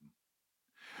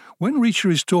When Reacher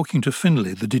is talking to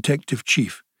Finlay, the detective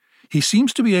chief, he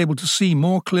seems to be able to see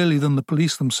more clearly than the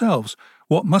police themselves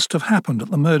what must have happened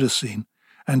at the murder scene,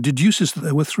 and deduces that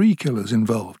there were 3 killers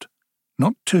involved,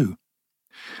 not 2.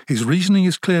 His reasoning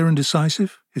is clear and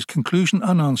decisive, his conclusion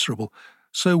unanswerable,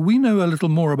 so we know a little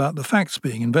more about the facts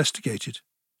being investigated.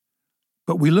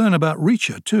 But we learn about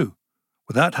Reacher, too,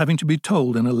 without having to be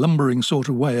told in a lumbering sort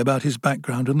of way about his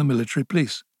background in the military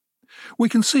police. We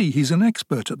can see he's an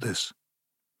expert at this.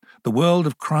 The world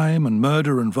of crime and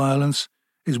murder and violence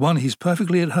is one he's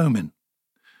perfectly at home in.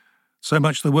 So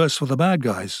much the worse for the bad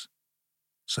guys.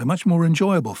 So much more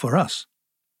enjoyable for us.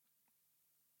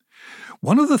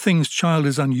 One of the things Child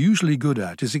is unusually good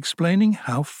at is explaining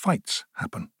how fights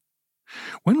happen.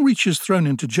 When Reacher's thrown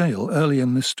into jail early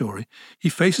in this story, he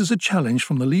faces a challenge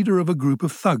from the leader of a group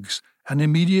of thugs and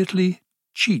immediately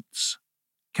cheats,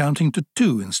 counting to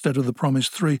 2 instead of the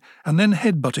promised 3, and then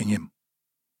headbutting him.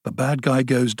 The bad guy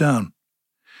goes down.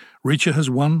 Reacher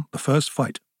has won the first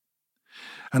fight.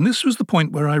 And this was the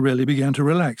point where I really began to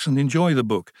relax and enjoy the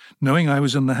book, knowing I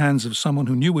was in the hands of someone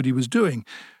who knew what he was doing,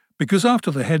 because after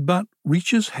the headbutt,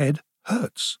 Reacher's head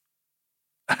hurts.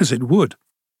 As it would.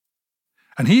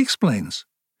 And he explains,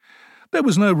 there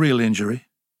was no real injury.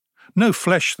 No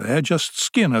flesh there, just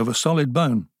skin over solid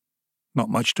bone. Not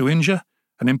much to injure,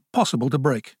 and impossible to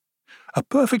break. A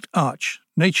perfect arch,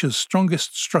 nature's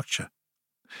strongest structure.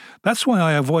 That's why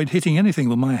I avoid hitting anything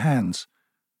with my hands.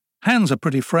 Hands are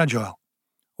pretty fragile.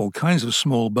 All kinds of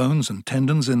small bones and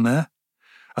tendons in there.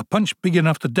 A punch big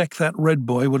enough to deck that red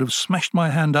boy would have smashed my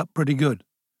hand up pretty good.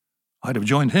 I'd have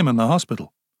joined him in the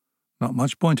hospital. Not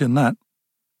much point in that.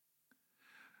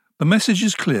 The message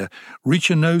is clear.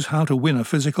 Reacher knows how to win a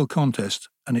physical contest,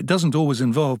 and it doesn't always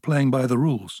involve playing by the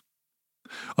rules.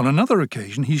 On another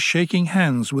occasion, he's shaking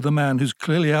hands with a man who's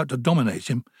clearly out to dominate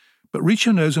him, but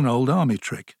Reacher knows an old army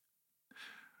trick.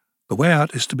 The way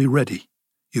out is to be ready.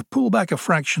 You pull back a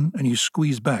fraction and you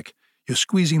squeeze back. You're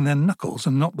squeezing their knuckles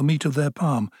and not the meat of their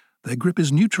palm. Their grip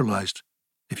is neutralized.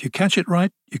 If you catch it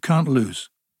right, you can't lose.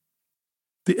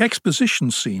 The exposition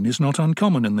scene is not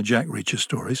uncommon in the Jack Reacher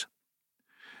stories.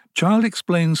 Child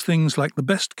explains things like the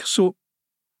best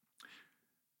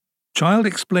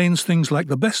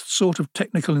sort of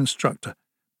technical instructor,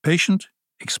 patient,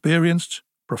 experienced,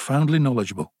 profoundly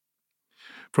knowledgeable.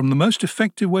 From the most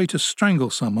effective way to strangle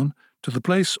someone to the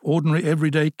place ordinary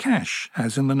everyday cash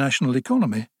has in the national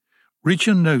economy,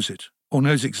 Reacher knows it, or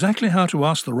knows exactly how to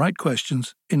ask the right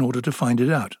questions in order to find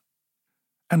it out.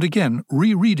 And again,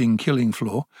 rereading Killing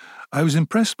Floor, I was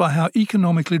impressed by how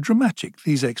economically dramatic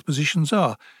these expositions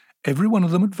are. Every one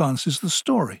of them advances the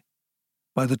story.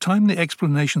 By the time the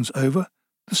explanation's over,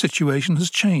 the situation has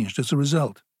changed as a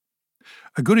result.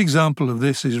 A good example of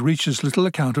this is Reacher's little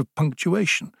account of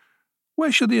punctuation.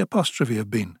 Where should the apostrophe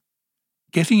have been?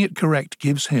 Getting it correct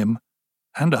gives him,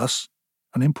 and us,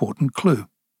 an important clue.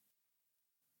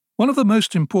 One of the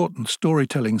most important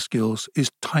storytelling skills is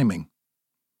timing.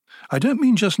 I don't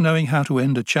mean just knowing how to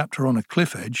end a chapter on a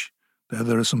cliff edge, though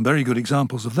there are some very good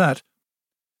examples of that.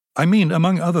 I mean,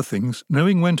 among other things,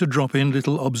 knowing when to drop in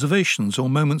little observations or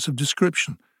moments of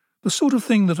description, the sort of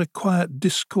thing that a quiet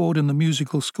discord in the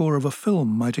musical score of a film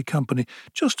might accompany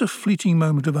just a fleeting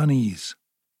moment of unease.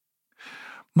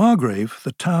 Margrave,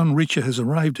 the town Reacher has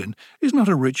arrived in, is not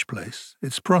a rich place.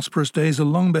 Its prosperous days are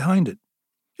long behind it.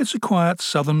 It's a quiet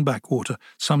southern backwater,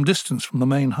 some distance from the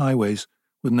main highways,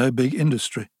 with no big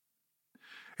industry.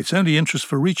 Its only interest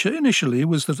for Reacher initially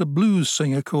was that a blues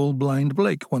singer called Blind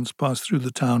Blake once passed through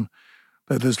the town,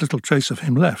 though there's little trace of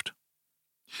him left.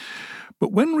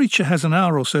 But when Reacher has an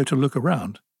hour or so to look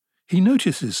around, he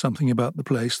notices something about the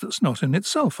place that's not in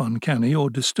itself uncanny or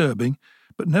disturbing,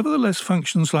 but nevertheless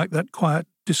functions like that quiet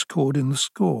discord in the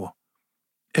score.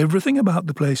 Everything about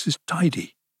the place is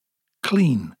tidy,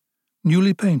 clean,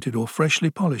 newly painted or freshly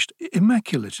polished,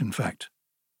 immaculate, in fact.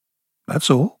 That's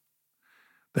all.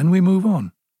 Then we move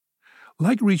on.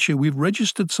 Like Reacher, we've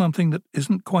registered something that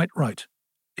isn't quite right,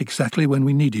 exactly when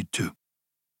we needed to.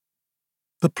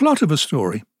 The plot of a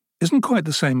story isn't quite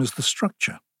the same as the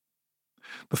structure.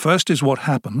 The first is what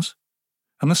happens,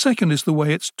 and the second is the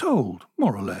way it's told,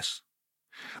 more or less.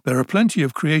 There are plenty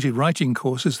of creative writing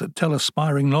courses that tell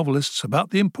aspiring novelists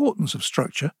about the importance of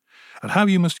structure, and how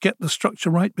you must get the structure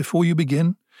right before you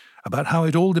begin, about how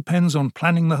it all depends on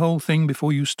planning the whole thing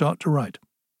before you start to write.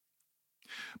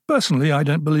 Personally, I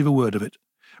don't believe a word of it,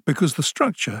 because the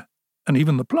structure, and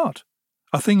even the plot,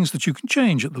 are things that you can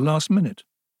change at the last minute.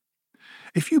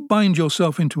 If you bind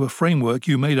yourself into a framework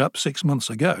you made up 6 months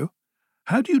ago,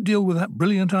 how do you deal with that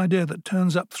brilliant idea that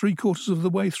turns up 3/4 of the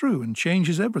way through and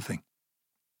changes everything?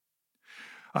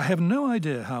 I have no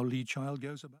idea how Lee Child goes about